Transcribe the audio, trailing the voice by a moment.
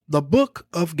The book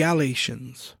of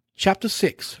Galatians, chapter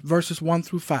 6, verses 1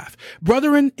 through 5.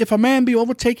 Brethren, if a man be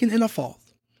overtaken in a fault,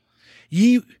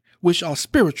 ye which are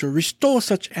spiritual, restore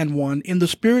such an one in the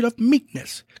spirit of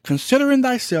meekness, considering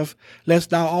thyself, lest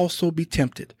thou also be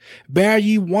tempted. Bear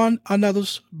ye one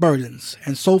another's burdens,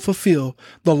 and so fulfill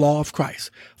the law of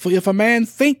Christ. For if a man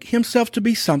think himself to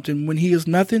be something when he is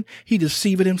nothing, he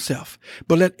deceiveth himself.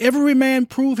 But let every man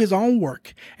prove his own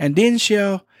work, and then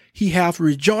shall he have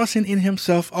rejoicing in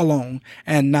himself alone,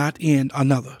 and not in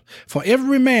another. For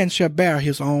every man shall bear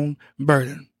his own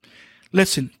burden.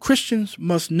 Listen, Christians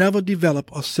must never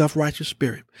develop a self-righteous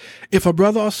spirit. If a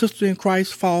brother or sister in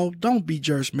Christ fall, don't be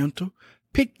judgmental.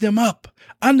 Pick them up.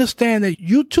 Understand that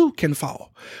you too can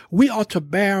fall. We are to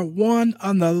bear one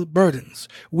another's burdens.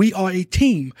 We are a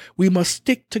team. We must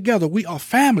stick together. We are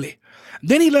family.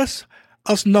 Then he lets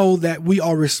us know that we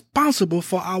are responsible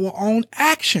for our own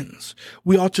actions.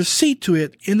 We are to see to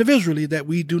it individually that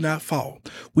we do not fall.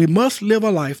 We must live a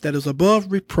life that is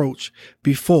above reproach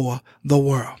before the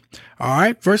world. All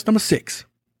right, verse number 6.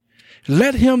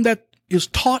 Let him that is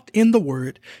taught in the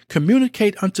word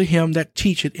communicate unto him that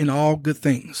teacheth in all good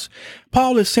things.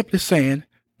 Paul is simply saying,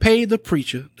 pay the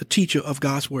preacher, the teacher of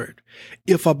God's word.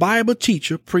 If a Bible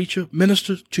teacher, preacher,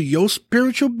 ministers to your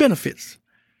spiritual benefits,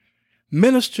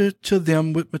 minister to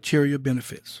them with material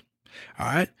benefits. All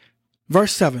right.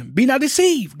 Verse 7, be not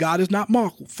deceived. God is not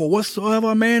mocked. For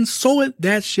whatsoever a man soweth,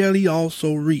 that shall he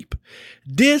also reap.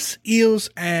 This is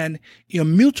an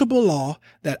immutable law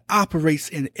that operates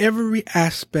in every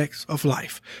aspect of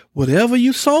life. Whatever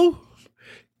you sow,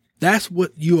 that's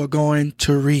what you are going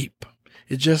to reap.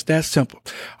 It's just that simple.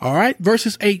 All right.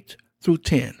 Verses 8 through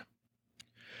 10.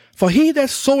 For he that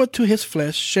soweth to his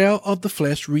flesh shall of the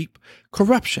flesh reap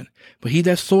corruption, but he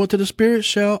that soweth to the Spirit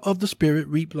shall of the Spirit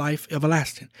reap life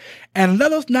everlasting. And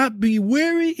let us not be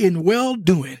weary in well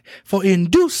doing, for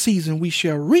in due season we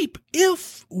shall reap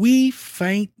if we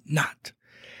faint not.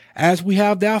 As we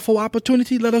have therefore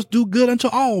opportunity, let us do good unto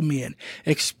all men,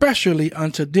 especially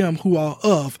unto them who are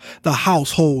of the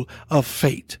household of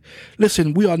faith.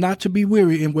 Listen, we are not to be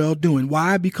weary in well doing.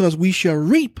 Why? Because we shall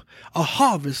reap a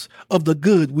harvest of the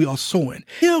good we are sowing.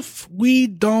 If we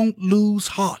don't lose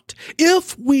heart,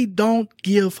 if we don't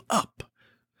give up,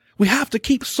 we have to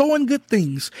keep sowing good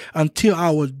things until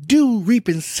our due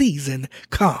reaping season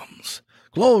comes.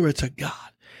 Glory to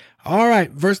God. All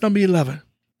right, verse number 11.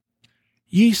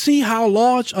 Ye see how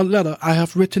large a letter I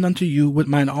have written unto you with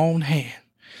mine own hand.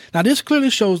 Now this clearly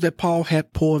shows that Paul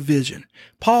had poor vision.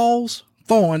 Paul's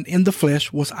thorn in the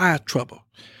flesh was eye trouble.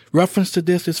 Reference to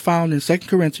this is found in 2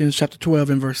 Corinthians chapter 12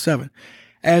 and verse 7.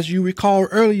 As you recall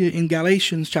earlier in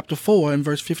Galatians chapter 4 and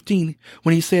verse 15,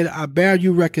 when he said, I bear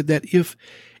you record that if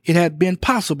it had been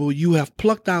possible, you have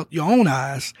plucked out your own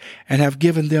eyes and have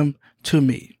given them to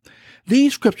me.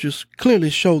 These scriptures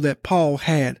clearly show that Paul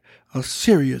had a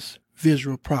serious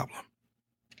visual problem.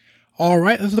 All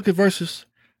right, let's look at verses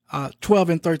 12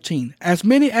 and 13. As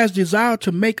many as desire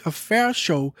to make a fair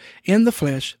show in the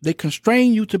flesh, they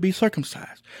constrain you to be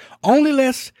circumcised, only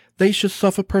lest they should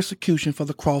suffer persecution for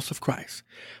the cross of Christ.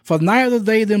 For neither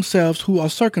they themselves who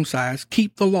are circumcised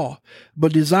keep the law,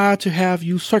 but desire to have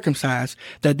you circumcised,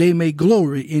 that they may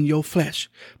glory in your flesh.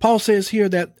 Paul says here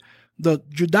that the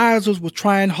Judaizers were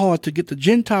trying hard to get the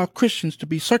Gentile Christians to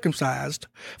be circumcised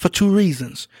for two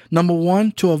reasons. Number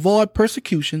one, to avoid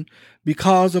persecution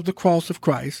because of the cross of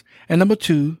Christ. And number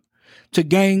two, to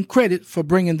gain credit for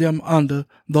bringing them under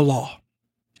the law.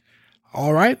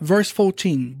 All right, verse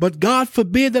 14. But God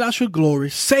forbid that I should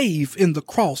glory, save in the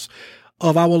cross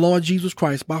of our Lord Jesus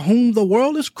Christ, by whom the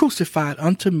world is crucified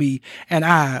unto me, and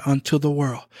I unto the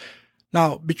world.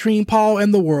 Now, between Paul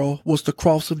and the world was the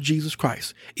cross of Jesus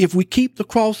Christ. If we keep the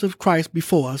cross of Christ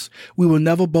before us, we will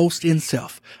never boast in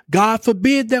self. God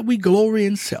forbid that we glory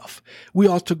in self. We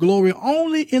are to glory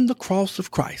only in the cross of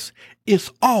Christ.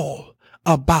 It's all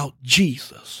about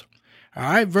Jesus. All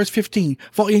right, verse 15.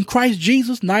 For in Christ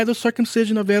Jesus, neither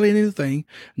circumcision availeth anything,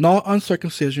 nor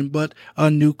uncircumcision, but a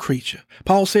new creature.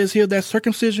 Paul says here that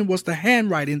circumcision was the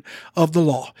handwriting of the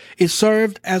law. It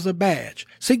served as a badge,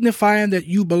 signifying that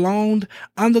you belonged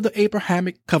under the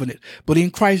Abrahamic covenant. But in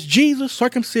Christ Jesus,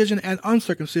 circumcision and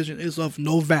uncircumcision is of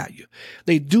no value.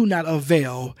 They do not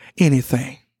avail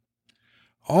anything.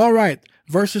 All right,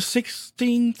 verses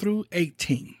 16 through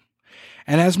 18.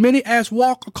 And as many as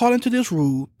walk according to this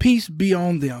rule, peace be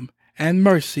on them, and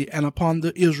mercy, and upon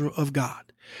the Israel of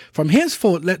God. From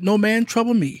henceforth let no man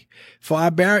trouble me, for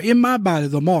I bear in my body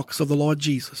the marks of the Lord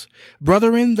Jesus.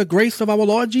 Brethren, the grace of our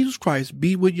Lord Jesus Christ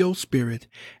be with your spirit.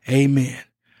 Amen.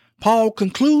 Paul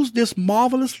concludes this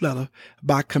marvelous letter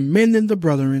by commending the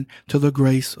brethren to the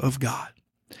grace of God.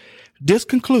 This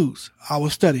concludes our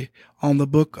study on the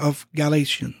book of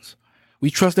Galatians.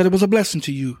 We trust that it was a blessing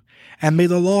to you, and may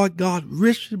the Lord God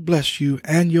richly bless you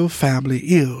and your family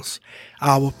is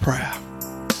our prayer.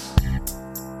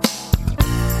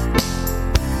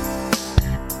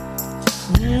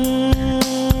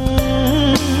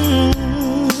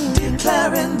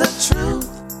 Declaring the truth.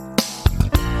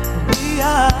 We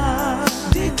are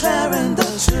declaring the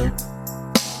truth.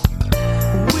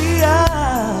 We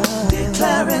are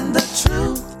declaring the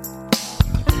truth.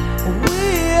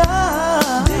 We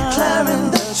are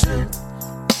declaring the truth.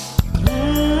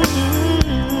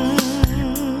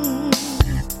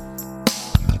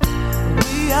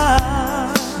 We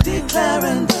are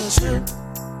declaring the truth.